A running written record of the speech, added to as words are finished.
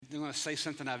I'm going to say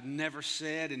something I've never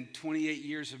said in 28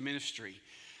 years of ministry.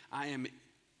 I am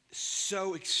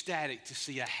so ecstatic to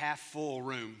see a half full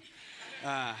room.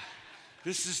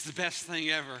 This is the best thing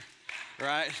ever,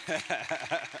 right?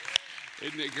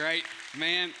 Isn't it great?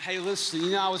 Man, hey,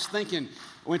 listen, I was thinking,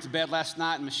 I went to bed last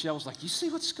night and Michelle was like, you see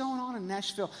what's going on in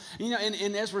Nashville?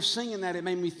 And as we're singing that, it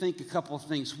made me think a couple of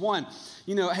things. One,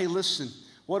 hey, listen,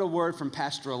 what a word from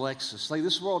Pastor Alexis. Like,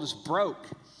 this world is broke.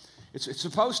 It's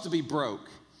supposed to be broke.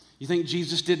 You think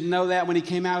Jesus didn't know that when he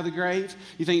came out of the grave?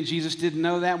 You think Jesus didn't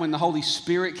know that when the Holy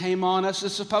Spirit came on us?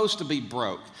 It's supposed to be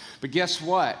broke. But guess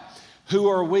what? Who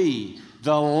are we?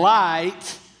 The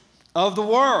light of the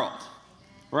world,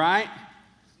 right?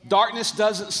 Darkness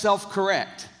doesn't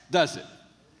self-correct, does it?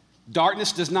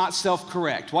 Darkness does not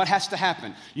self-correct. What has to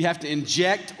happen? You have to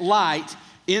inject light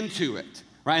into it,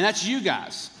 right? And that's you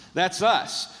guys. That's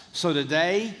us. So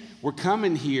today, we're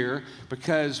coming here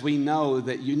because we know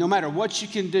that no matter what you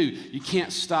can do, you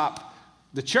can't stop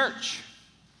the church.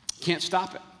 Can't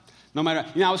stop it. No matter,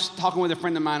 I was talking with a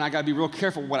friend of mine. I got to be real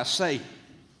careful what I say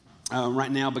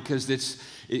right now because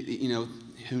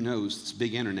who knows? It's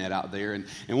big internet out there. And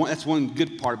that's one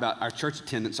good part about our church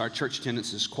attendance. Our church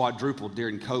attendance is quadrupled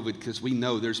during COVID because we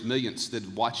know there's millions that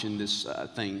are watching this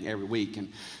thing every week.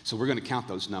 And so we're going to count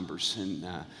those numbers and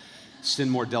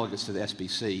send more delegates to the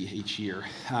SBC each year.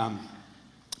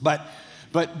 But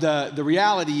the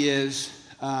reality is,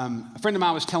 a friend of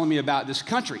mine was telling me about this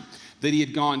country that he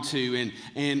had gone to,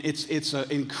 and it's an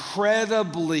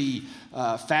incredibly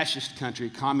fascist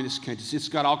country, communist country. It's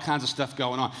got all kinds of stuff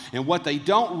going on. And what they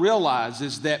don't realize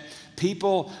is that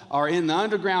people are in the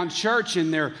underground church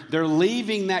and they're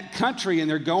leaving that country and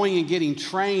they're going and getting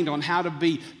trained on how to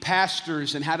be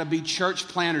pastors and how to be church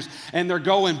planners. And they're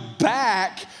going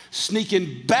back,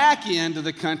 sneaking back into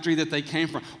the country that they came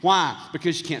from. Why?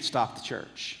 Because you can't stop the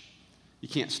church. You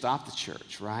can't stop the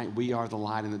church, right? We are the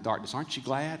light in the darkness. Aren't you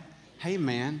glad? Hey,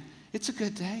 man, it's a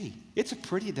good day. It's a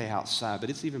pretty day outside, but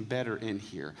it's even better in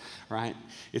here, right?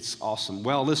 It's awesome.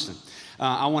 Well, listen,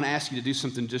 I want to ask you to do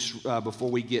something just before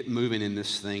we get moving in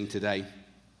this thing today.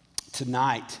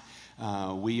 Tonight,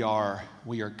 we are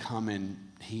coming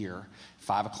here,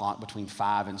 5 o'clock, between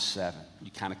 5 and 7.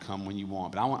 You kind of come when you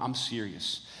want, but I'm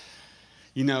serious.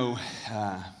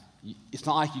 It's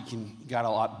not like got a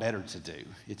lot better to do.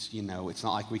 It's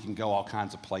not like we can go all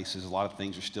kinds of places. A lot of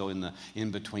things are still in the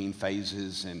in-between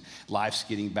phases, and life's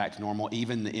getting back to normal.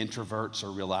 Even the introverts are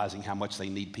realizing how much they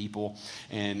need people,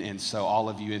 and so all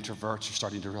of you introverts are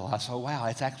starting to realize, oh wow,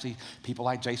 it's actually people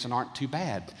like Jason aren't too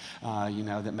bad,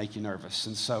 that make you nervous.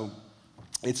 And so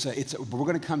we're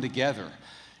going to come together,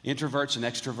 introverts and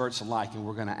extroverts alike, and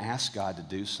we're going to ask God to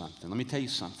do something. Let me tell you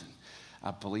something.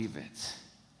 I believe it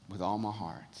with all my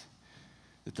heart,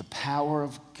 that the power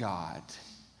of God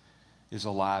is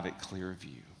alive at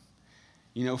Clearview.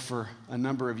 For a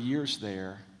number of years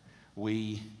there,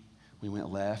 we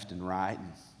went left and right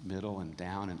and middle and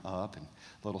down and up and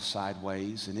a little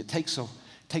sideways. And it takes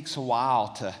a while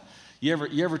to, you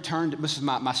ever turn, this is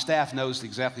my staff knows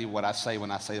exactly what I say when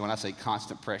I say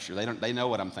constant pressure. They know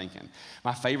what I'm thinking.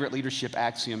 My favorite leadership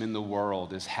axiom in the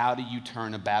world is, how do you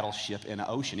turn a battleship in an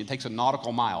ocean? It takes a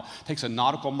nautical mile. It takes a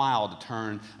nautical mile to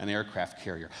turn an aircraft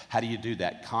carrier. How do you do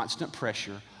that? Constant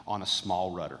pressure on a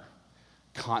small rudder.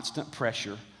 Constant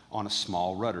pressure on a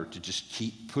small rudder to just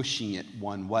keep pushing it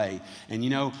one way. And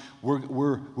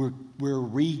we're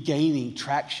regaining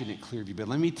traction at Clearview. But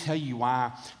let me tell you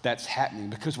why that's happening.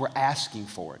 Because we're asking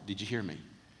for it. Did you hear me?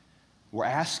 We're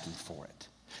asking for it.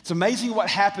 It's amazing what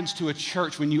happens to a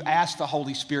church when you ask the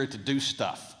Holy Spirit to do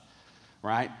stuff,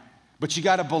 right? But you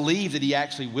got to believe that he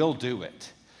actually will do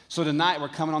it. So tonight we're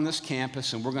coming on this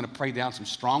campus and we're going to pray down some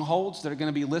strongholds that are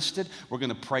going to be listed. We're going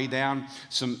to pray down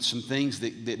some things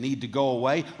that need to go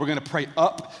away. We're going to pray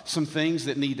up some things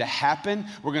that need to happen.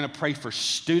 We're going to pray for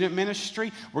student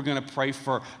ministry. We're going to pray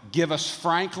for Give Us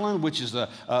Franklin, which is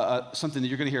something that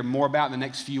you're going to hear more about in the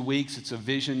next few weeks. It's a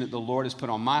vision that the Lord has put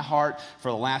on my heart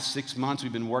for the last 6 months.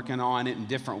 We've been working on it in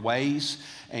different ways,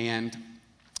 and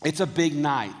it's a big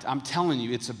night. I'm telling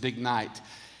you, it's a big night.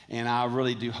 And I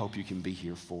really do hope you can be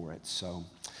here for it. So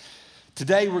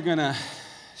today we're going to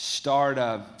start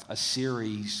a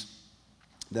series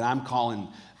that I'm calling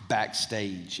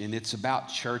Backstage. And it's about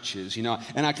churches, And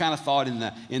I kind of thought in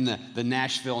the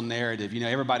Nashville narrative,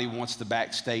 everybody wants the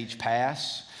backstage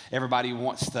pass. Everybody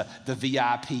wants the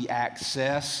VIP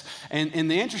access. And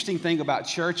the interesting thing about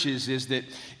churches is that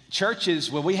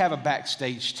churches, we have a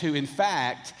backstage too. In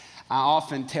fact, I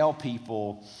often tell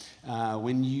people,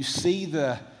 when you see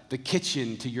the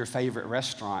kitchen to your favorite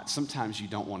restaurant, sometimes you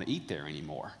don't want to eat there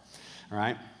anymore,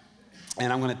 right?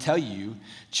 And I'm going to tell you,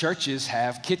 churches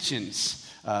have kitchens.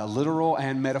 literal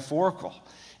and metaphorical.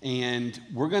 And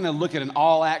we're going to look at an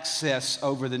all access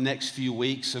over the next few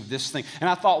weeks of this thing. And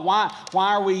I thought, why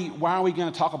are we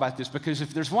going to talk about this? Because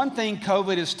if there's one thing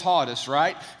COVID has taught us,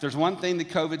 right? If there's one thing the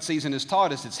COVID season has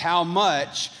taught us, it's how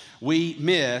much we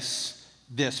miss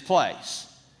this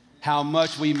place, how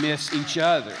much we miss each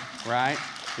other, right?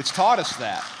 It's taught us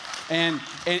that. And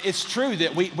it's true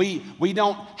that we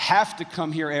don't have to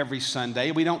come here every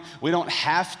Sunday. We don't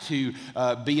have to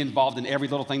be involved in every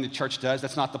little thing the church does.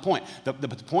 That's not the point. The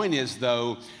point is,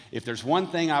 though, if there's one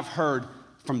thing I've heard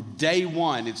from day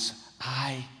one, it's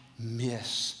I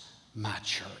miss my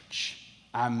church.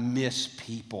 I miss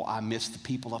people. I miss the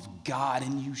people of God,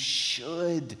 and you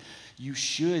should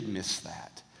miss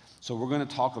that. So we're going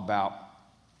to talk about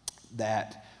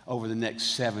that over the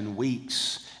next 7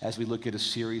 weeks as we look at a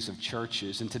series of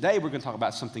churches. And today we're going to talk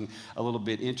about something a little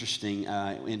bit interesting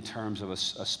in terms of a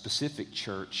specific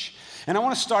church. And I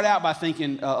want to start out by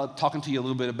talking to you a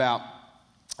little bit about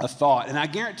a thought. And I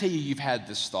guarantee you've had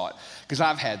this thought, because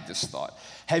I've had this thought.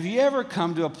 Have you ever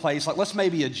come to a place, like let's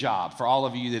maybe a job for all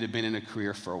of you that have been in a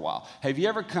career for a while. Have you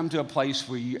ever come to a place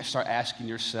where you start asking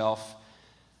yourself,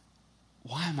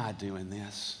 why am I doing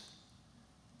this?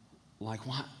 Like,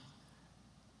 why?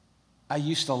 I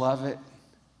used to love it.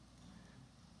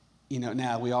 You know,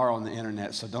 now we are on the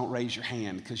internet, so don't raise your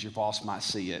hand because your boss might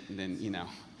see it, and then, you know.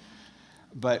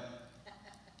 But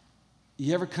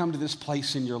you ever come to this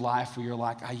place in your life where you're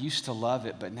like, I used to love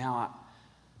it, but now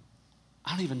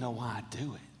I don't even know why I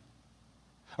do it.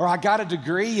 Or I got a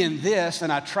degree in this,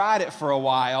 and I tried it for a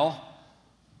while,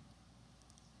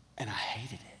 and I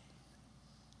hated it.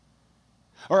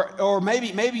 Or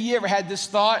maybe you ever had this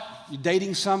thought, you're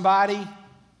dating somebody,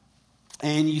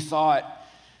 and you thought,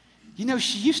 you know,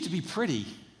 she used to be pretty,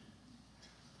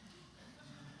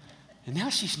 and now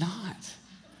she's not.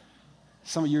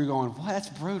 Some of you are going, well, that's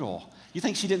brutal. You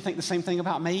think she didn't think the same thing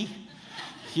about me?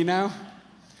 You know?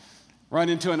 Run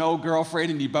into an old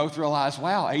girlfriend and you both realize,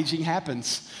 wow, aging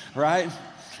happens, right?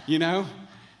 You know?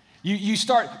 You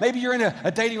start, maybe you're in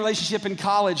a dating relationship in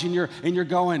college and you're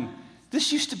going,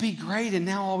 this used to be great and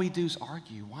now all we do is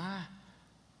argue. Why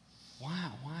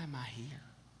am I here?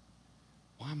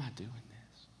 Why am I doing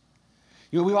this?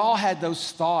 You know, we all had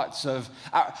those thoughts of,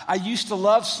 I used to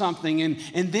love something,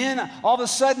 and then all of a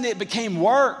sudden it became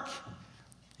work,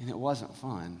 and it wasn't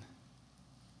fun.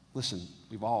 Listen,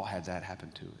 we've all had that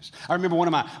happen to us. I remember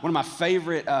one of my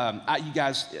favorite, you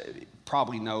guys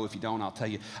probably know. If you don't, I'll tell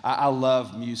you. I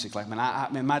love music. Like,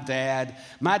 man, my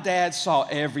dad saw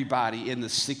everybody in the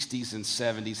 60s and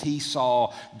 70s. He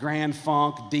saw Grand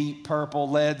Funk, Deep Purple,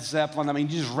 Led Zeppelin. I mean,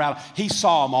 you just rattle. He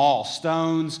saw them all.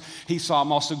 Stones. He saw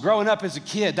them all. So growing up as a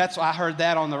kid, that's why I heard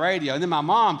that on the radio. And then my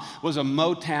mom was a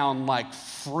Motown like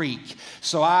freak.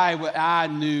 So I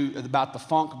knew about the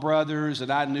Funk Brothers,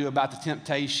 and I knew about the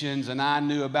Temptations, and I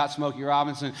knew about Smokey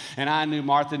Robinson, and I knew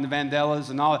Martha and the Vandellas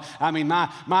and all. I mean,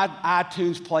 my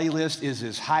iTunes playlist is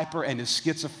as hyper and as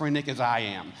schizophrenic as I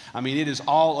am. I mean, it is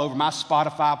all over my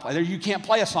Spotify playlist. You can't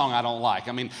play a song I don't like.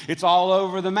 I mean, it's all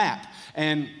over the map.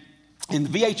 And in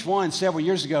VH1 several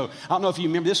years ago, I don't know if you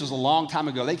remember, this was a long time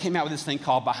ago, they came out with this thing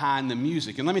called Behind the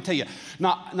Music. And let me tell you,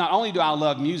 not only do I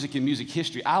love music and music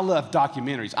history, I love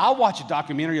documentaries. I'll watch a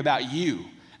documentary about you,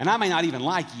 and I may not even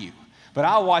like you, but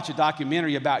I'll watch a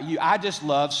documentary about you. I just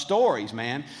love stories,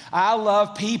 man. I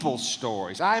love people's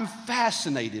stories. I'm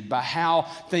fascinated by how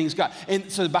things got.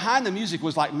 And so Behind the Music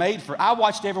was like made for, I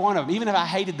watched every one of them, even if I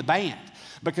hated the band,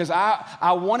 because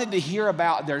I wanted to hear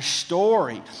about their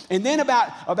story. And then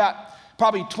about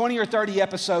probably 20 or 30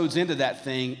 episodes into that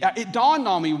thing, it dawned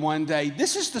on me one day,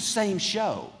 this is the same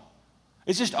show.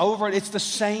 It's just over, it's the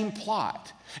same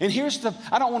plot. And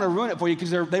I don't want to ruin it for you because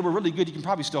they were really good. You can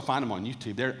probably still find them on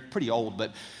YouTube. They're pretty old,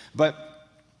 but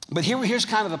here's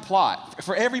kind of the plot.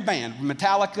 For every band, from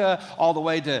Metallica all the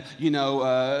way to,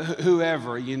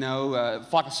 whoever,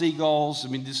 Flock of Seagulls, I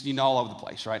mean, just, all over the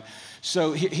place, right?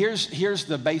 So here's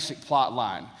the basic plot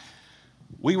line.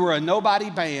 We were a nobody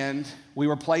band. We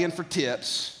were playing for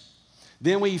tips.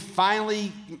 Then we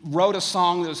finally wrote a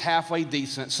song that was halfway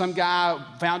decent. Some guy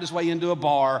found his way into a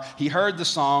bar. He heard the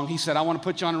song. He said, I want to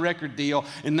put you on a record deal.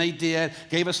 And they did.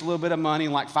 Gave us a little bit of money,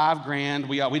 like $5,000.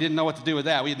 We didn't know what to do with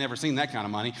that. We had never seen that kind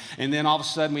of money. And then all of a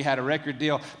sudden we had a record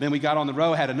deal. Then we got on the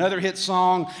road, had another hit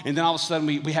song. And then all of a sudden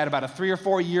we had about a 3 or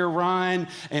 4 year run.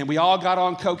 And we all got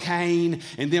on cocaine.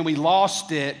 And then we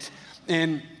lost it.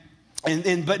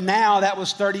 But now, that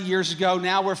was 30 years ago.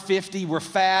 Now we're 50, we're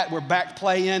fat, we're back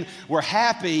playing, we're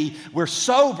happy, we're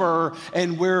sober,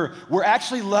 and we're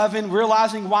actually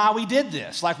realizing why we did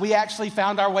this. Like, we actually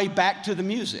found our way back to the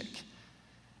music.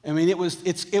 I mean,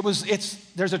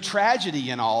 there's a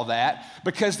tragedy in all that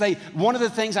because one of the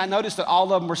things I noticed that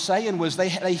all of them were saying was they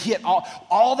hit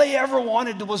all they ever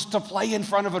wanted was to play in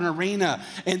front of an arena.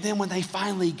 And then when they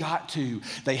finally got to,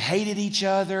 they hated each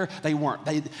other.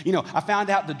 I found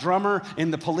out the drummer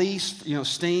in the Police,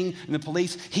 Sting in the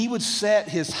Police, he would set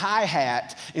his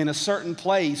hi-hat in a certain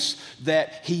place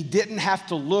that he didn't have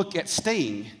to look at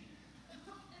Sting.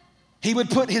 He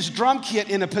would put his drum kit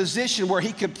in a position where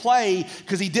he could play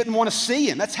because he didn't want to see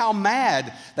him. That's how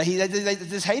mad that they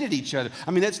just hated each other. I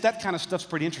mean, that kind of stuff's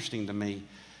pretty interesting to me,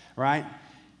 right?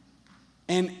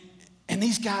 And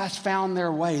these guys found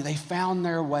their way. They found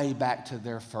their way back to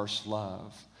their first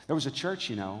love. There was a church,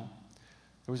 there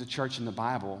was a church in the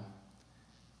Bible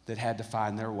that had to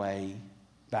find their way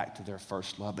back to their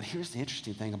first love. But here's the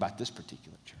interesting thing about this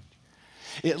particular church.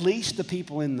 At least the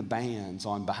people in the bands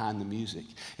on Behind the Music,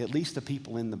 at least the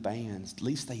people in the bands, at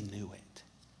least they knew it.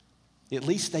 At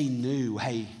least they knew,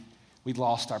 hey, we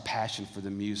lost our passion for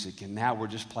the music and now we're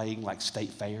just playing like state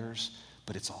fairs,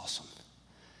 but it's awesome.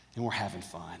 And we're having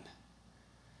fun.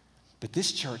 But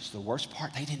this church, the worst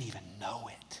part, they didn't even know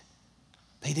it.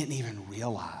 They didn't even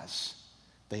realize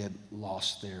they had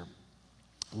lost their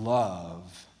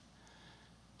love.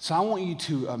 So I want you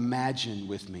to imagine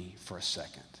with me for a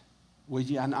second.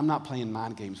 I'm not playing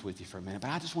mind games with you for a minute,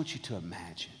 but I just want you to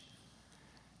imagine.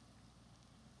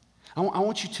 I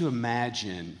want you to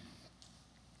imagine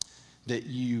that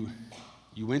you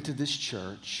went to this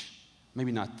church,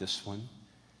 maybe not this one,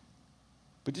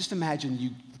 but just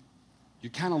imagine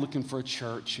you're kind of looking for a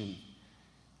church and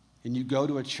you go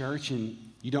to a church and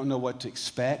you don't know what to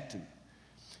expect. And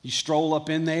you stroll up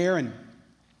in there and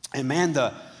man,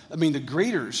 the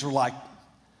greeters are like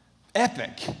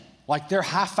epic. Like they're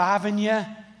high-fiving you,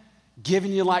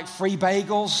 giving you like free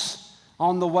bagels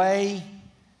on the way.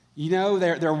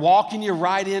 They're walking you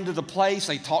right into the place.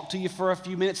 They talk to you for a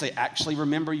few minutes. They actually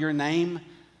remember your name.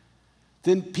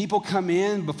 Then people come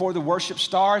in before the worship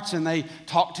starts and they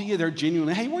talk to you. They're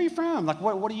genuinely, hey, where are you from? Like,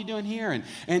 what are you doing here?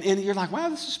 And you're like,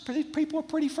 wow, people are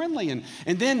pretty friendly. And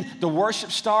then the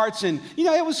worship starts and,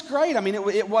 it was great. I mean,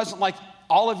 it wasn't like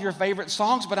all of your favorite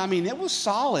songs, but I mean, it was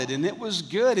solid and it was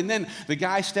good. And then the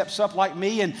guy steps up like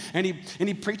me and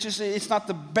he preaches. It's not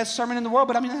the best sermon in the world,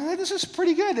 but I mean, hey, this is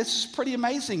pretty good. This is pretty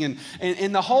amazing.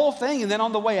 And the whole thing. And then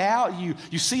on the way out,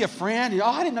 you see a friend. And,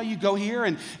 I didn't know you go here.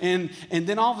 And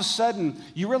then all of a sudden,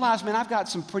 you realize, man, I've got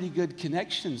some pretty good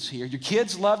connections here. Your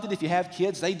kids loved it. If you have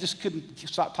kids, they just couldn't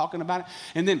stop talking about it.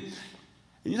 And then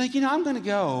you're like, I'm going to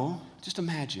go. Just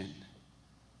imagine.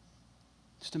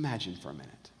 Just imagine for a minute.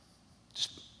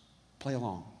 Just play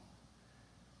along.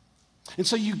 And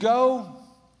so you go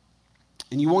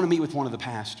and you want to meet with one of the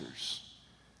pastors.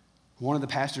 One of the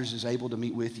pastors is able to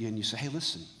meet with you and you say, hey,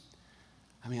 listen,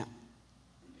 I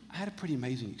I had a pretty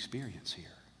amazing experience here.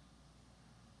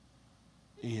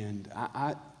 And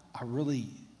I really,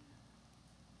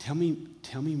 tell me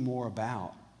more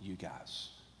about you guys.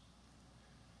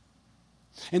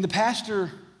 And the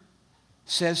pastor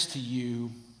says to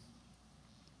you,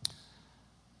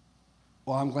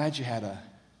 well, I'm glad you had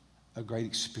a great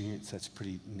experience. That's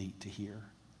pretty neat to hear.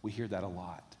 We hear that a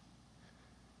lot.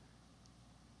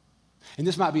 And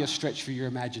this might be a stretch for your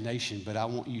imagination, but I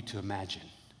want you to imagine.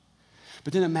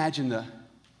 But then imagine the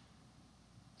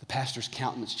pastor's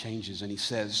countenance changes and he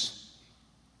says,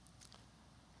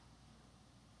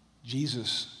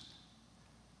 Jesus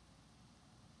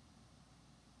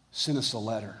sent us a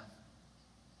letter.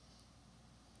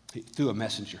 Through a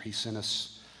messenger, he sent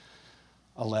us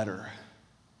a letter.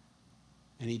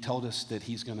 And he told us that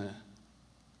he's going to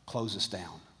close us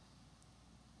down.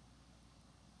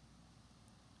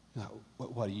 Now,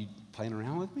 what, are you playing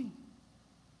around with me?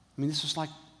 I mean, this was like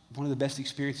one of the best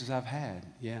experiences I've had.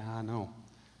 Yeah, I know.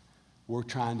 We're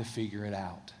trying to figure it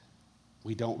out.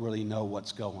 We don't really know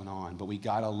what's going on, but we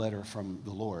got a letter from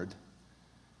the Lord,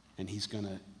 and he's going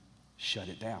to shut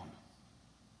it down.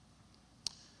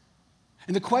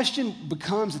 And the question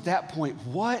becomes at that point,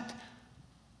 why?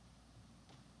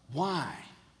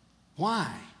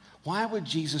 Why would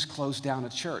Jesus close down a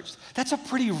church? That's a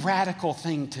pretty radical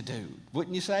thing to do,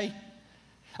 wouldn't you say?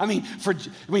 I mean,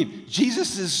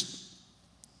 Jesus is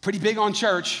pretty big on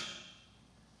church.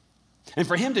 And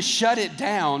for him to shut it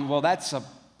down, well, it's a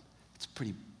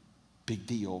pretty big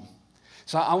deal.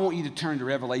 So I want you to turn to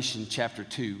Revelation chapter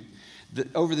 2.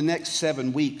 Over the next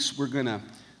 7 weeks, we're going to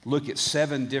look at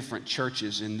 7 different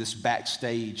churches in this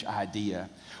backstage idea.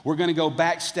 We're going to go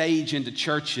backstage into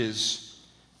churches.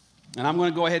 And I'm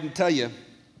going to go ahead and tell you,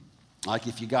 like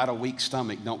if you got a weak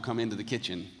stomach, don't come into the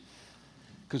kitchen.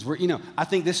 Because I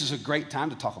think this is a great time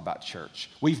to talk about church.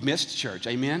 We've missed church,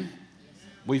 amen?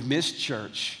 We've missed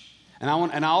church. And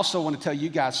I also want to tell you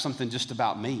guys something just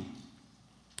about me.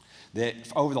 That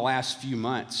over the last few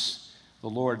months, the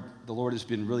Lord has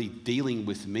been really dealing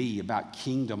with me about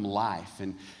kingdom life.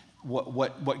 And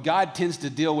what God tends to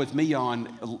deal with me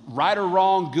on, right or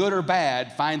wrong, good or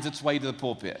bad, finds its way to the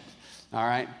pulpit. All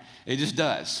right? It just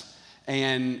does.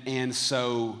 And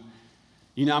so,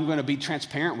 I'm going to be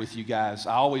transparent with you guys.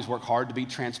 I always work hard to be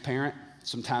transparent.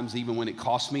 Sometimes even when it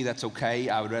costs me, that's okay.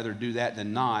 I would rather do that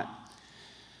than not.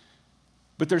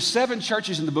 But there's 7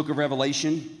 churches in the book of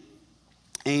Revelation,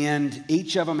 and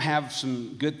each of them have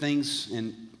some good things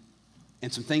and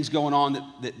some things going on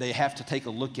that they have to take a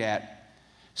look at.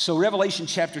 So Revelation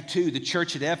chapter 2, the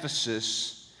church at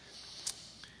Ephesus,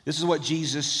 this is what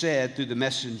Jesus said through the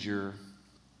messenger.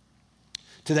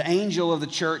 To the angel of the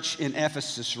church in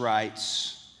Ephesus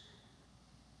writes,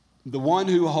 the one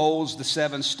who holds the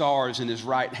 7 stars in his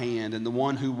right hand and the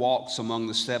one who walks among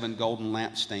the 7 golden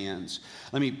lampstands.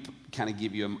 Let me kind of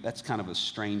give you, that's kind of a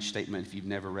strange statement if you've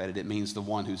never read it. It means the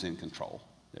one who's in control.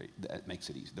 That makes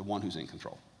it easy. The one who's in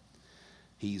control.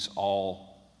 He's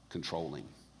all controlling.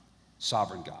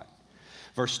 Sovereign God.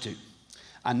 Verse 2.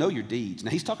 I know your deeds. Now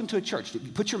he's talking to a church.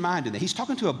 Put your mind in that. He's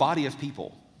talking to a body of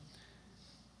people.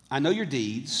 I know your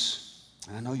deeds.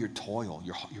 And I know your toil,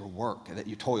 your work, that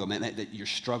your toil, man, that your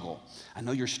struggle. I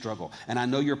know your struggle. And I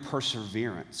know your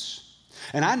perseverance.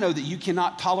 And I know that you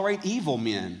cannot tolerate evil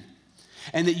men.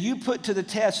 And that you put to the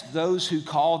test those who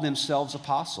call themselves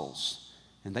apostles.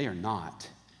 And they are not.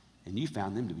 And you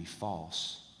found them to be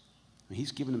false. I mean,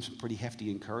 he's given them some pretty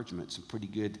hefty encouragement, some pretty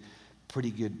good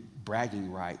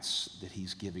bragging rights that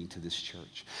he's giving to this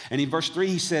church. And in verse 3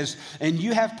 he says, and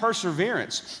you have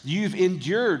perseverance. You've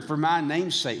endured for my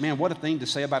name's sake. Man, what a thing to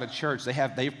say about a church.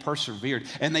 They've persevered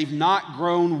and they've not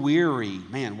grown weary.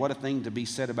 Man, what a thing to be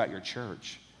said about your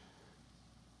church.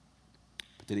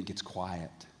 But then it gets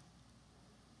quiet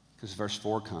because verse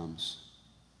 4 comes.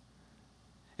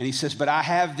 And he says, but I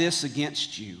have this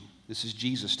against you. This is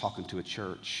Jesus talking to a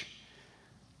church.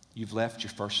 You've left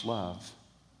your first love.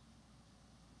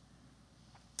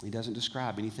 He doesn't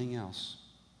describe anything else.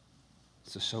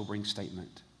 It's a sobering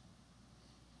statement.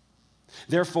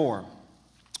 Therefore,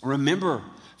 remember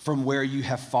from where you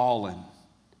have fallen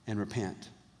and repent.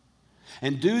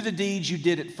 And do the deeds you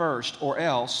did at first, or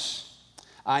else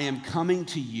I am coming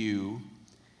to you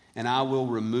and I will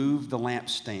remove the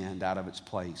lampstand out of its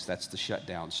place. That's the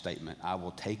shutdown statement. I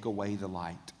will take away the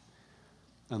light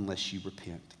unless you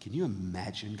repent. Can you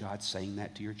imagine God saying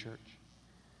that to your church?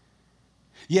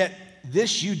 Yet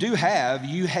this you do have,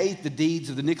 you hate the deeds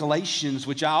of the Nicolaitans,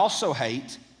 which I also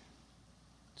hate.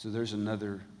 So there's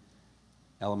another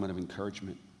element of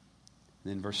encouragement.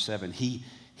 And then verse 7, he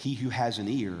who has an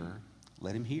ear,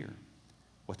 let him hear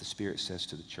what the Spirit says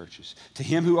to the churches. To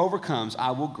him who overcomes,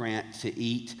 I will grant to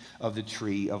eat of the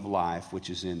tree of life, which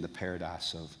is in the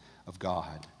paradise of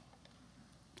God.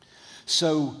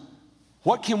 So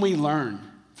what can we learn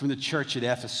from the church at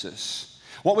Ephesus?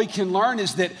 What we can learn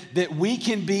is that we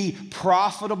can be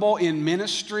profitable in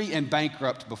ministry and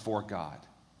bankrupt before God.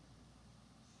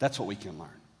 That's what we can learn.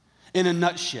 In a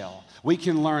nutshell, we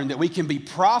can learn that we can be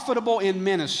profitable in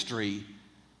ministry,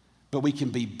 but we can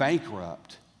be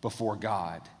bankrupt before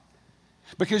God.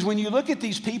 Because when you look at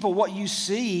these people, what you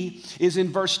see is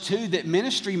in verse 2 that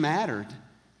ministry mattered.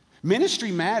 Ministry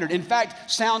mattered. In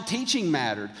fact, sound teaching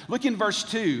mattered. Look in verse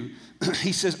 2.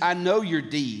 He says, I know your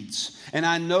deeds, and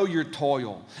I know your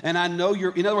toil, and I know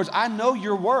in other words, I know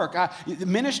your work.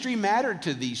 Ministry mattered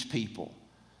to these people.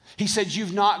 He said,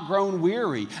 you've not grown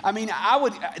weary. I mean,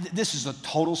 this is a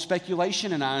total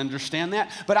speculation, and I understand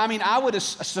that. But I mean, I would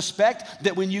suspect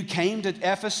that when you came to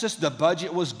Ephesus, the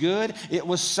budget was good. It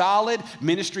was solid.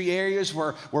 Ministry areas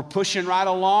were pushing right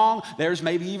along. There's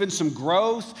maybe even some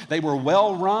growth. They were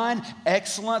well run.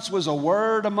 Excellence was a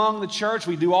word among the church.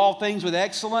 We do all things with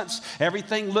excellence.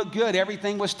 Everything looked good.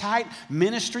 Everything was tight.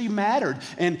 Ministry mattered.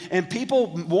 And people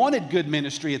wanted good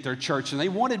ministry at their church, and they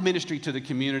wanted ministry to the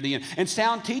community. And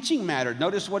sound teaching mattered.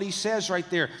 Notice what he says right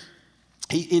there.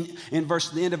 In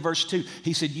the end of verse 2,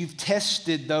 he said, you've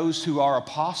tested those who are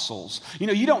apostles. You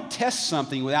know, you don't test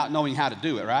something without knowing how to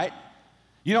do it, right?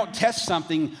 You don't test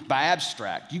something by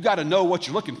abstract. You got to know what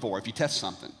you're looking for if you test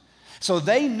something. So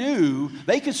they knew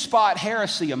they could spot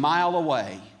heresy a mile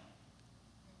away.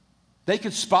 They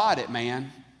could spot it,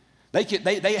 man.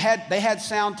 They had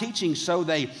sound teaching, so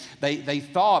they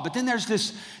thought. But then there's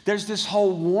this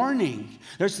whole warning.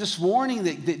 There's this warning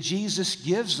that Jesus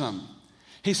gives them.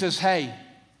 He says, hey,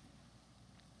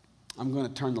 I'm going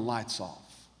to turn the lights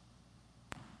off.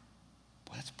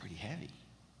 Boy, that's pretty heavy.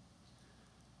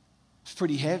 It's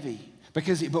pretty heavy. But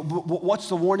what's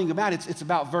the warning about? It's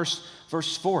about verse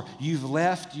 4. You've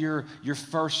left your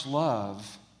first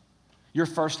love. Your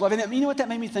first love. And you know what that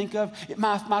made me think of?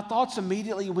 My thoughts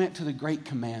immediately went to the Great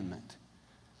Commandment.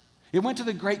 It went to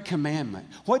the Great Commandment.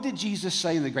 What did Jesus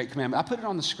say in the Great Commandment? I put it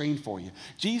on the screen for you.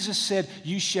 Jesus said,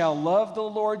 you shall love the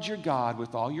Lord your God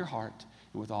with all your heart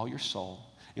and with all your soul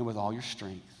and with all your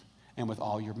strength and with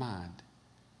all your mind.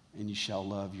 And you shall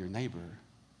love your neighbor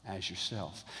as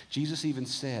yourself. Jesus even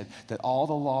said that all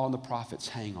the law and the prophets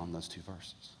hang on those two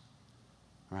verses,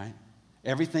 right?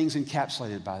 Everything's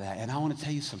encapsulated by that. And I want to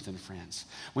tell you something, friends.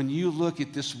 When you look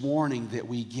at this warning that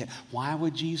we get, why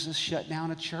would Jesus shut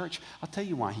down a church? I'll tell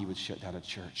you why he would shut down a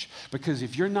church. Because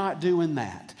if you're not doing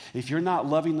that, if you're not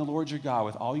loving the Lord your God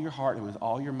with all your heart and with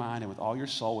all your mind and with all your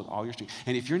soul, with all your strength,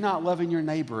 and if you're not loving your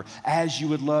neighbor as you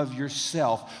would love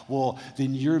yourself, well,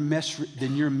 then you're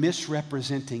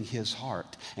misrepresenting his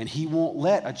heart. And he won't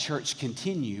let a church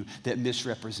continue that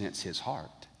misrepresents his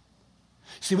heart.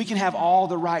 See, we can have all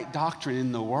the right doctrine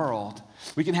in the world.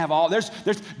 We can have all, there's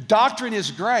doctrine is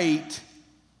great.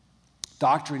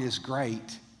 Doctrine is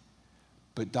great,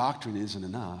 but doctrine isn't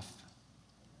enough.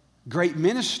 Great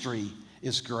ministry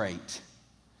is great,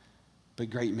 but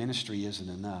great ministry isn't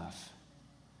enough.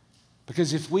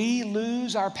 Because if we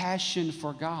lose our passion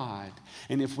for God,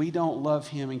 and if we don't love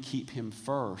him and keep him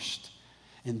first,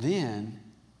 and then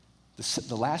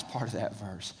the last part of that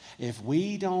verse, if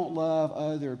we don't love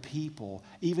other people,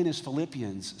 even as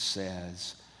Philippians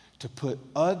says, to put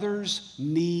others'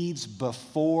 needs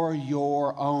before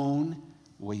your own,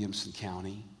 Williamson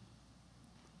County,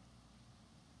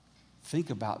 think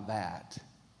about that.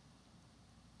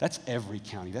 That's every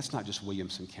county. That's not just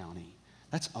Williamson County.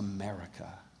 That's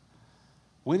America.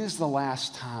 When is the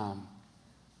last time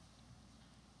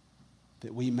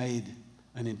that we made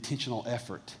an intentional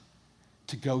effort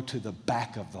to go to the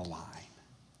back of the line?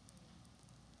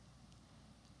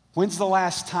 When's the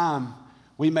last time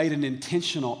we made an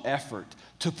intentional effort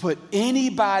to put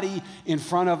anybody in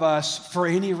front of us for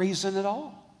any reason at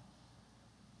all?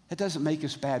 It doesn't make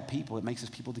us bad people. It makes us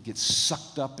people that get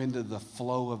sucked up into the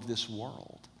flow of this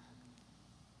world.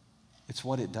 It's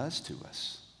what it does to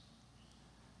us.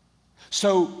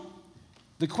 So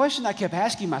the question I kept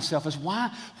asking myself is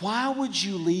why would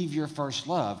you leave your first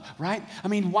love, right? I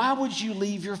mean, why would you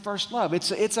leave your first love?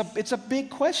 It's a big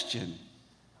question.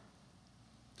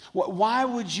 Why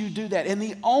would you do that? And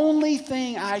the only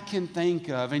thing I can think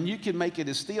of, and you can make it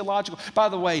as theological. By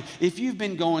the way, if you've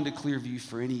been going to Clearview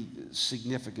for any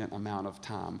significant amount of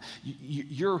time,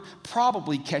 you're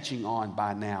probably catching on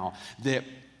by now that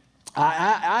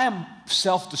I am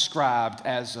self-described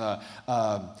as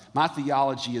my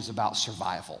theology is about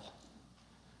survival.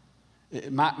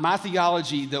 My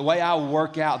theology, the way I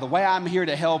work out, the way I'm here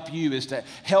to help you is to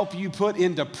help you put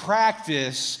into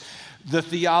practice the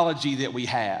theology that we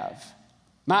have.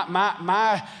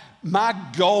 My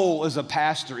goal as a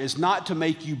pastor is not to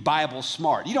make you Bible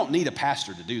smart. You don't need a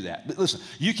pastor to do that. But listen,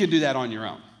 you can do that on your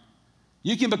own.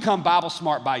 You can become Bible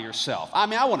smart by yourself. I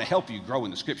mean, I want to help you grow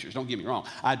in the scriptures. Don't get me wrong.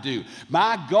 I do.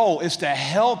 My goal is to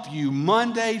help you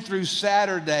Monday through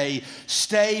Saturday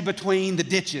stay between the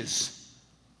ditches.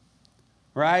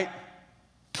 Right?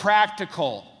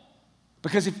 Practical.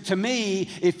 Because to me,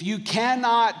 if you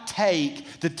cannot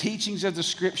take the teachings of the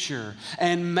scripture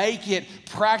and make it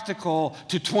practical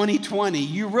to 2020,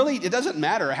 it doesn't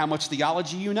matter how much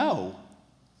theology you know.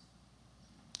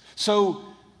 So,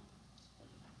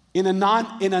 in a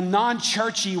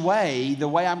non-churchy way, the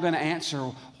way I'm going to answer,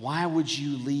 why would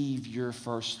you leave your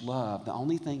first love? The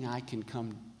only thing I can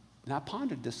come, and I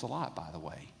pondered this a lot, by the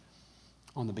way,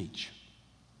 on the beach,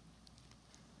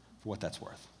 for what that's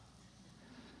worth.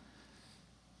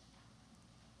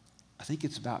 I think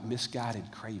it's about misguided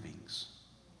cravings.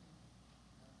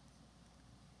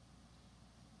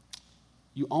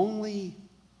 You only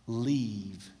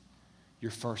leave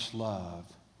your first love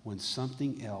when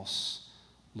something else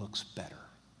looks better.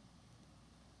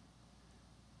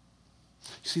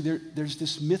 See, there's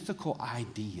this mythical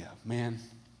idea, man.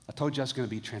 I told you I was going to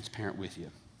be transparent with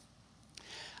you.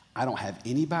 I don't have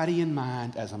anybody in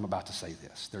mind as I'm about to say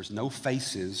this. There's no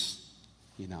faces,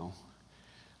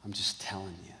 I'm just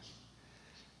telling you.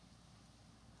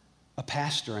 A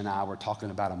pastor and I were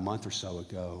talking about a month or so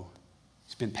ago.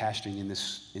 He's been pastoring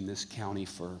in this county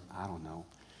for,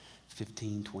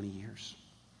 15, 20 years.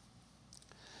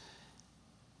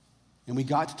 And we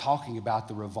got to talking about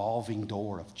the revolving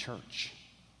door of church.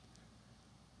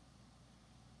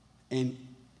 And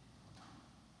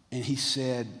he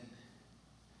said,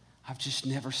 I've just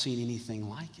never seen anything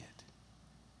like it.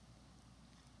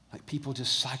 Like people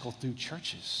just cycle through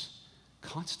churches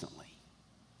constantly.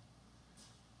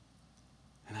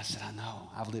 And I said, I know.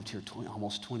 I've lived here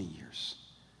almost 20 years.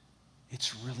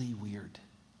 It's really weird.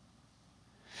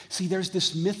 See, there's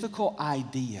this mythical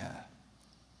idea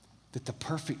that the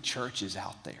perfect church is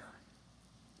out there.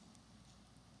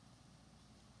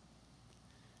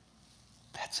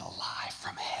 That's a lie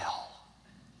from hell.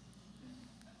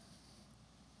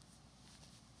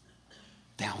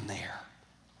 Down there.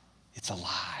 It's a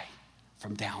lie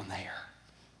from down there.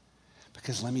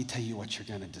 Because let me tell you what you're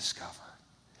going to discover.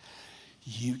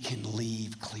 You can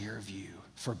leave Clearview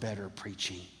for better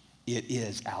preaching. It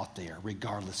is out there,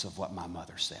 regardless of what my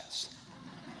mother says.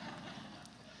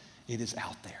 It is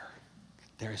out there.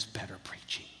 There is better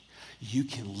preaching. You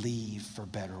can leave for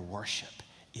better worship.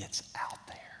 It's out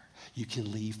there. You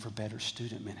can leave for better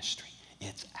student ministry.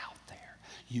 It's out there.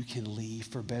 You can leave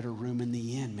for better room in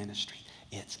the inn ministry.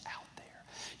 It's out there.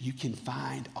 You can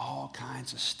find all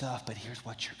kinds of stuff, but here's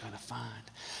what you're going to find.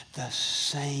 The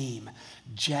same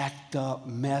jacked up,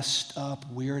 messed up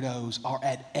weirdos are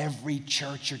at every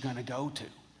church you're going to go to.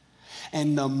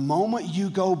 And the moment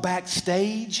you go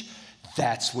backstage,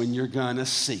 that's when you're going to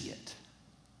see it.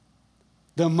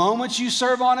 The moment you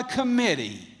serve on a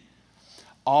committee,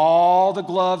 all the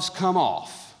gloves come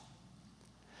off.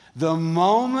 The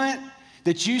moment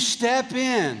that you step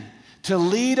in to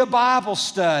lead a Bible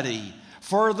study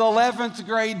for the 11th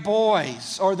grade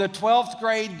boys or the 12th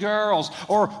grade girls,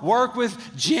 or work with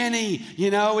Jenny,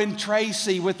 and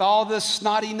Tracy with all the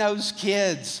snotty-nosed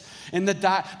kids. And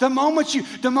the moment you,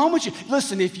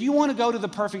 listen, if you want to go to the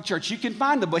perfect church, you can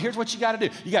find them, but here's what you got to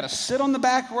do. You got to sit on the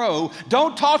back row,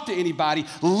 don't talk to anybody,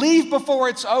 leave before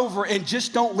it's over, and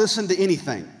just don't listen to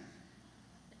anything.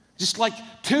 Just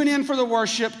tune in for the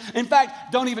worship. In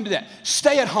fact, don't even do that.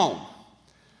 Stay at home.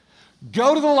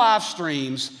 Go to the live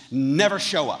streams, never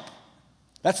show up.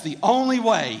 That's the only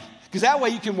way. Because that way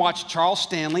you can watch Charles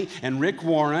Stanley and Rick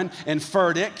Warren and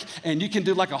Furtick, and you can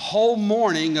do a whole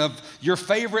morning of your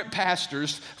favorite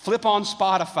pastors, flip on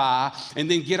Spotify, and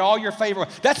then get all your favorite.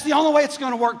 That's the only way it's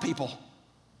going to work, people.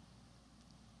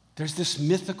 There's this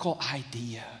mythical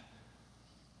idea.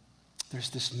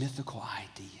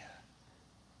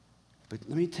 But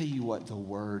let me tell you what the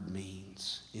word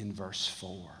means in verse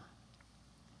 4.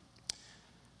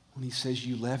 When he says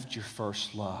you left your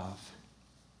first love.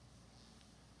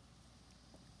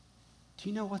 Do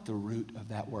you know what the root of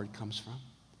that word comes from?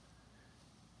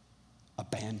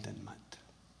 Abandonment.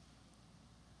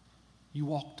 You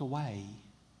walked away.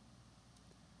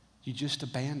 You just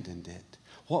abandoned it.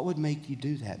 What would make you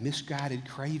do that? Misguided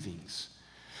cravings.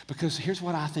 Because here's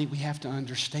what I think we have to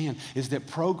understand is that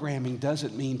programming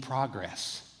doesn't mean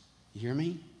progress. You hear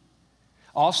me?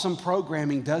 Awesome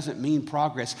programming doesn't mean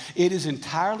progress. It is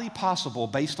entirely possible,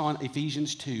 based on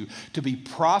Ephesians 2, to be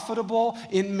profitable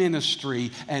in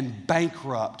ministry and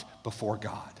bankrupt before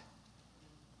God.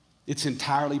 It's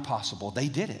entirely possible. They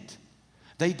did it.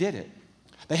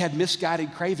 They had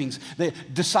misguided cravings.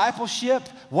 Discipleship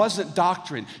wasn't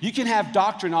doctrine. You can have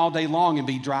doctrine all day long and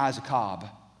be dry as a cob.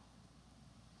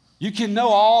 You can know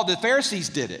all, the Pharisees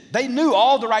did it. They knew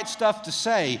all the right stuff to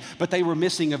say, but they were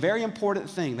missing a very important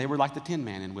thing. They were like the Tin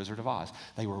Man in Wizard of Oz.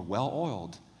 They were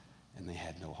well-oiled, and they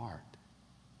had no heart.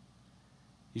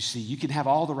 You see, you can have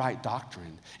all the right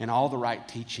doctrine and all the right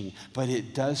teaching, but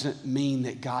it doesn't mean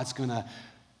that God's going to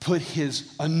put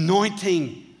his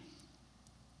anointing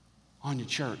on your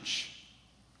church.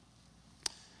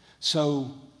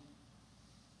 So,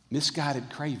 misguided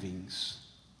cravings.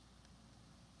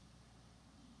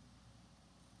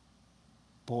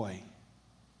 Boy,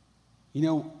 in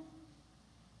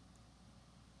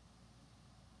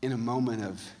a moment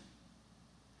of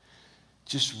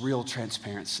just real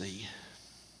transparency,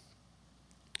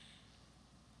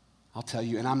 I'll tell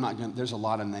you, and there's a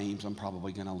lot of names I'm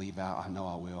probably going to leave out. I know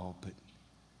I will, but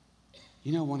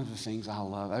one of the things I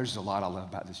love, there's a lot I love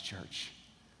about this church.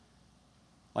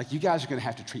 You guys are going to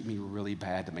have to treat me really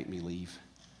bad to make me leave.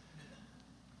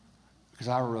 Because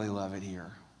I really love it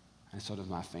here, and so does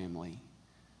my family.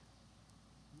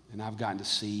 And I've gotten to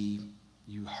see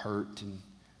you hurt and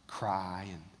cry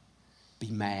and be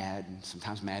mad, and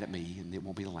sometimes mad at me, and it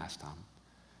won't be the last time.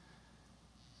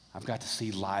 I've got to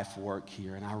see life work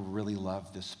here, and I really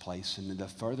love this place. And the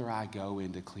further I go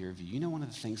into Clearview, one of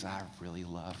the things I really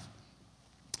love?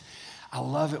 I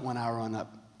love it when I run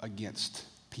up against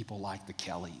people like the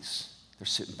Kellys. They're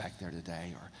sitting back there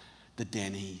today, or the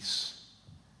Denny's,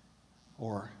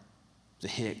 or the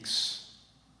Hicks.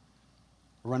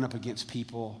 Run up against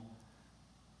people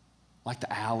like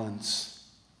the Allens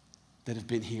that have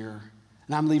been here.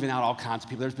 And I'm leaving out all kinds of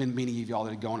people. There's been many of y'all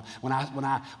that have gone. When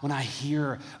I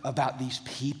hear about these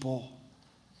people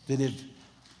that have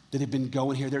that have been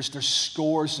going here. There's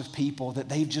scores of people that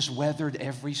they've just weathered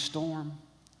every storm.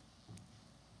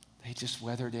 They just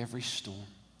weathered every storm.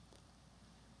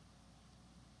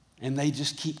 And they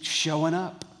just keep showing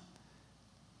up.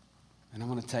 And I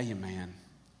want to tell you, man,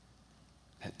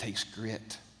 that takes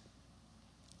grit.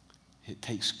 It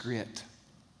takes grit.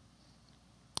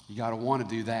 You got to want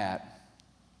to do that.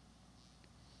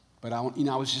 But I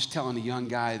was just telling a young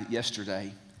guy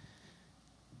yesterday,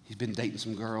 he's been dating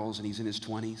some girls and he's in his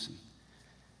 20s.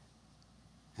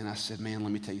 And I said, man,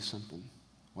 let me tell you something,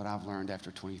 what I've learned after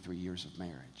 23 years of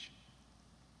marriage.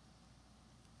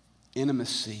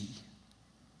 Intimacy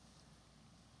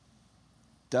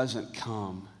doesn't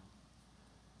come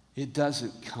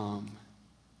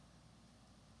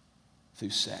through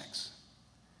sex.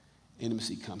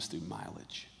 Intimacy comes through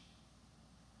mileage.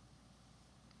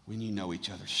 When you know each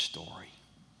other's story.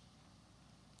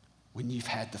 When you've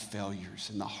had the failures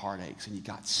and the heartaches and you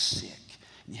got sick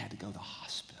and you had to go to the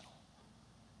hospital.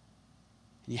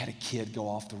 And you had a kid go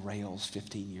off the rails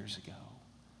 15 years ago.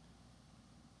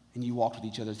 And you walked with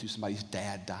each other through somebody's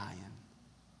dad dying.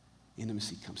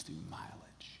 Intimacy comes through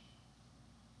mileage.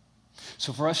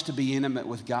 So for us to be intimate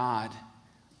with God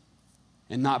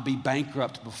and not be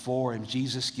bankrupt before Him,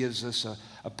 Jesus gives us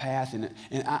a path.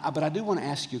 But I do want to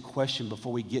ask you a question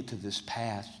before we get to this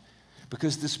path.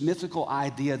 Because this mythical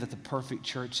idea that the perfect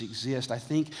church exists, I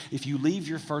think if you leave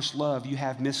your first love, you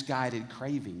have misguided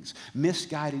cravings.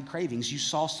 Misguided cravings. You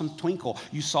saw some twinkle,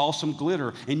 you saw some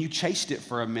glitter, and you chased it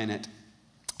for a minute,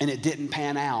 and it didn't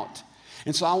pan out.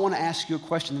 And so I want to ask you a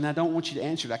question, and I don't want you to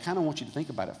answer it. I kind of want you to think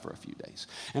about it for a few days.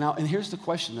 And here's the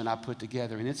question that I put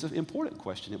together, and it's an important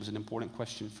question. It was an important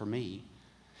question for me.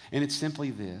 And it's simply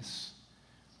this.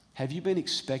 Have you been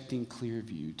expecting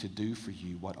Clearview to do for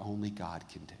you what only God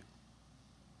can do?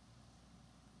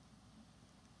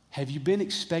 Have you been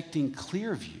expecting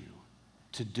Clearview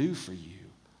to do for you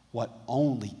what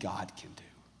only God can do?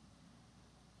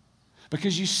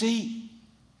 Because you see,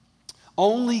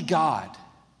 only God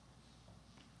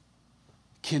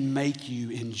can make you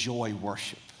enjoy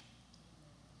worship.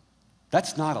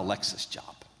 That's not Alexa's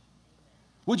job.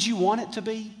 Would you want it to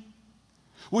be?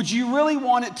 Would you really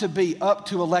want it to be up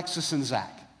to Alexis and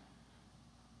Zach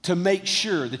to make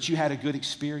sure that you had a good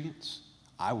experience?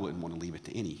 I wouldn't want to leave it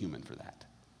to any human for that.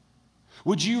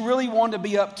 Would you really want to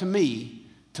be up to me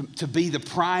to be the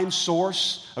prime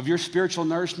source of your spiritual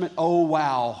nourishment? Oh,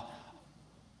 wow.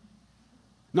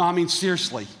 No, I mean,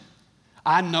 seriously.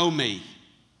 I know me.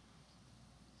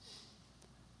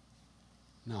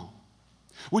 No.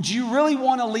 Would you really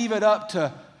want to leave it up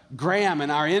to Graham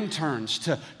and our interns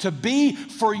to be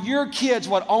for your kids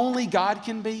what only God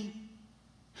can be?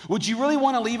 Would you really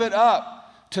want to leave it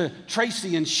up to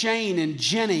Tracy and Shane and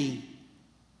Jenny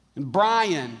and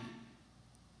Brian,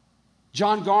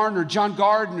 John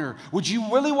Gardner? Would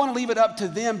you really want to leave it up to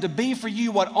them to be for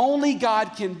you what only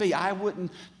God can be? I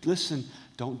wouldn't. Listen,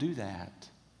 don't do that.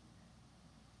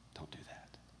 Don't do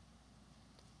that.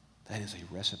 That is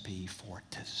a recipe for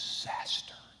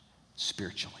disaster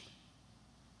spiritually.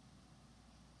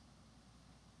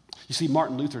 You see,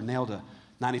 Martin Luther nailed a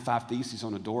 95 Theses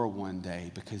on a door one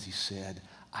day because he said,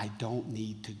 I don't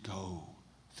need to go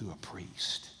through a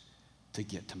priest to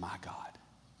get to my God.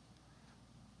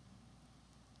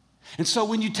 And so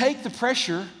when you take the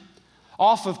pressure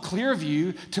off of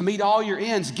Clearview to meet all your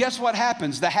ends, guess what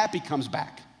happens? The happy comes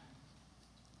back.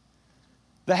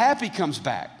 The happy comes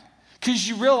back because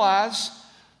you realize,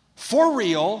 for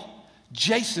real,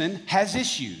 Jason has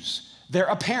issues. They're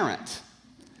apparent.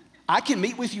 I can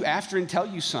meet with you after and tell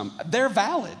you some. They're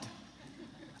valid.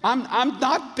 I'm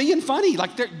not being funny.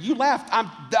 Like you laughed.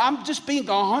 I'm just being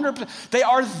 100%. They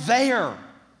are there.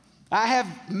 I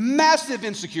have massive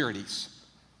insecurities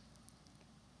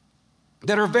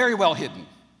that are very well hidden.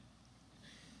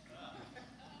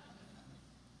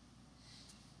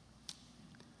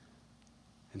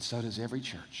 And so does every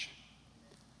church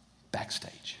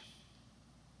backstage.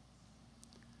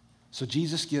 So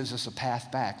Jesus gives us a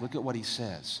path back. Look at what he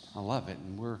says. I love it.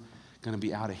 And we're going to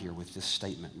be out of here with this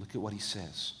statement. Look at what he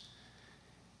says.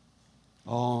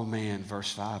 Oh man,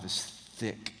 verse 5 is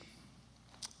thick.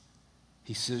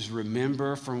 He says,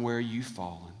 remember from where you've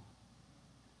fallen.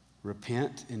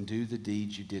 Repent and do the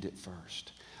deeds you did at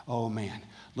first. Oh man,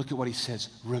 look at what he says.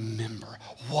 Remember.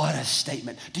 What a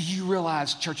statement. Do you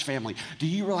realize, church family, do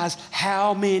you realize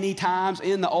how many times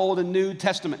in the Old and New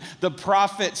Testament, the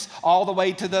prophets, all the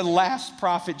way to the last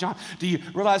prophet, John, do you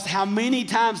realize how many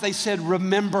times they said,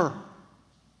 remember?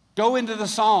 Go into the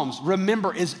Psalms.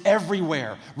 Remember is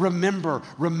everywhere. Remember,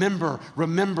 remember,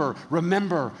 remember,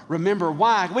 remember, remember.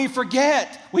 Why? We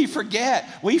forget. We forget.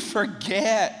 We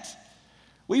forget.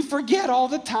 We forget all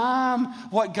the time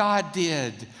what God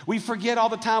did. We forget all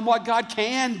the time what God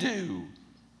can do.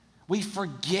 We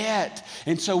forget.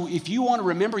 And so if you want to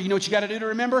remember, you know what you got to do to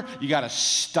remember? You got to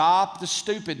stop the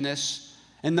stupidness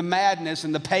and the madness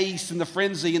and the pace and the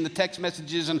frenzy and the text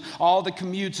messages and all the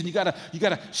commutes. And you got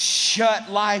to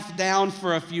shut life down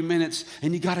for a few minutes,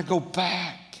 and you got to go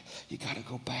back. You got to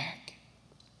go back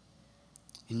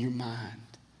in your mind.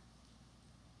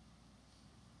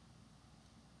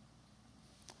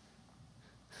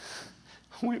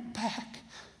 I went back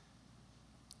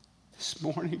this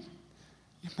morning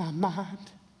in my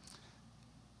mind.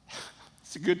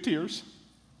 It's a good tears.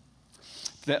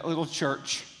 That little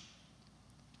church,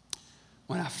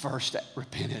 when I first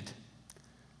repented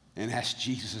and asked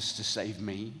Jesus to save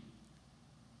me.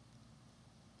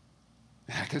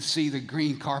 And I could see the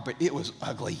green carpet. It was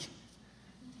ugly.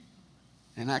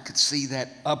 And I could see that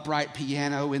upright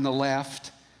piano in the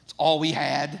left. It's all we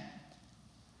had.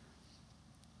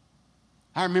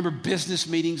 I remember business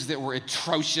meetings that were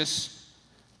atrocious.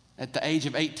 At the age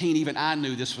of 18, even I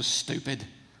knew this was stupid.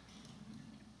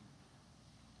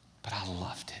 But I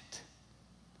loved it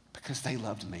because they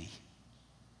loved me.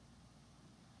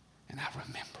 And I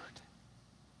remembered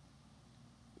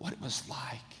what it was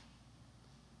like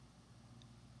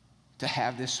to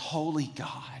have this holy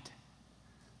God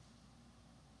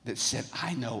that said,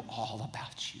 I know all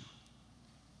about you.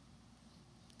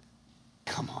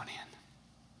 Come on in.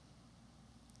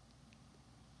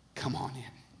 Come on in.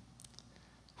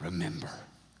 Remember.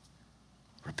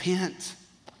 Repent.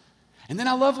 And then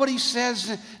I love what he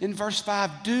says in verse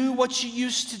 5. Do what you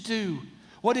used to do.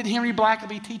 What did Henry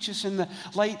Blackaby teach us in the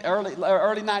early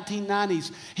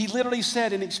 1990s? He literally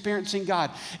said in Experiencing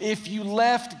God, if you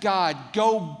left God,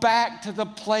 go back to the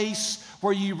place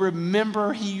where you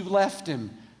remember you left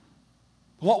him.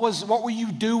 What were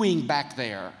you doing back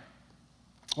there?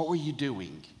 What were you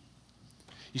doing?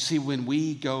 You see, when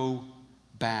we go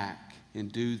back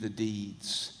and do the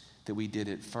deeds that we did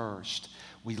at first,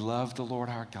 we love the Lord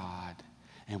our God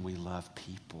and we love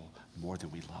people more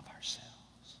than we love ourselves.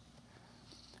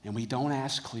 And we don't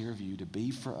ask Clearview to be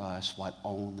for us what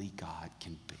only God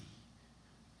can be.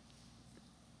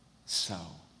 So,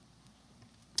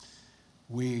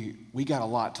 we got a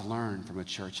lot to learn from a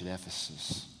church at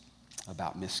Ephesus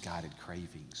about misguided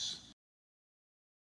cravings.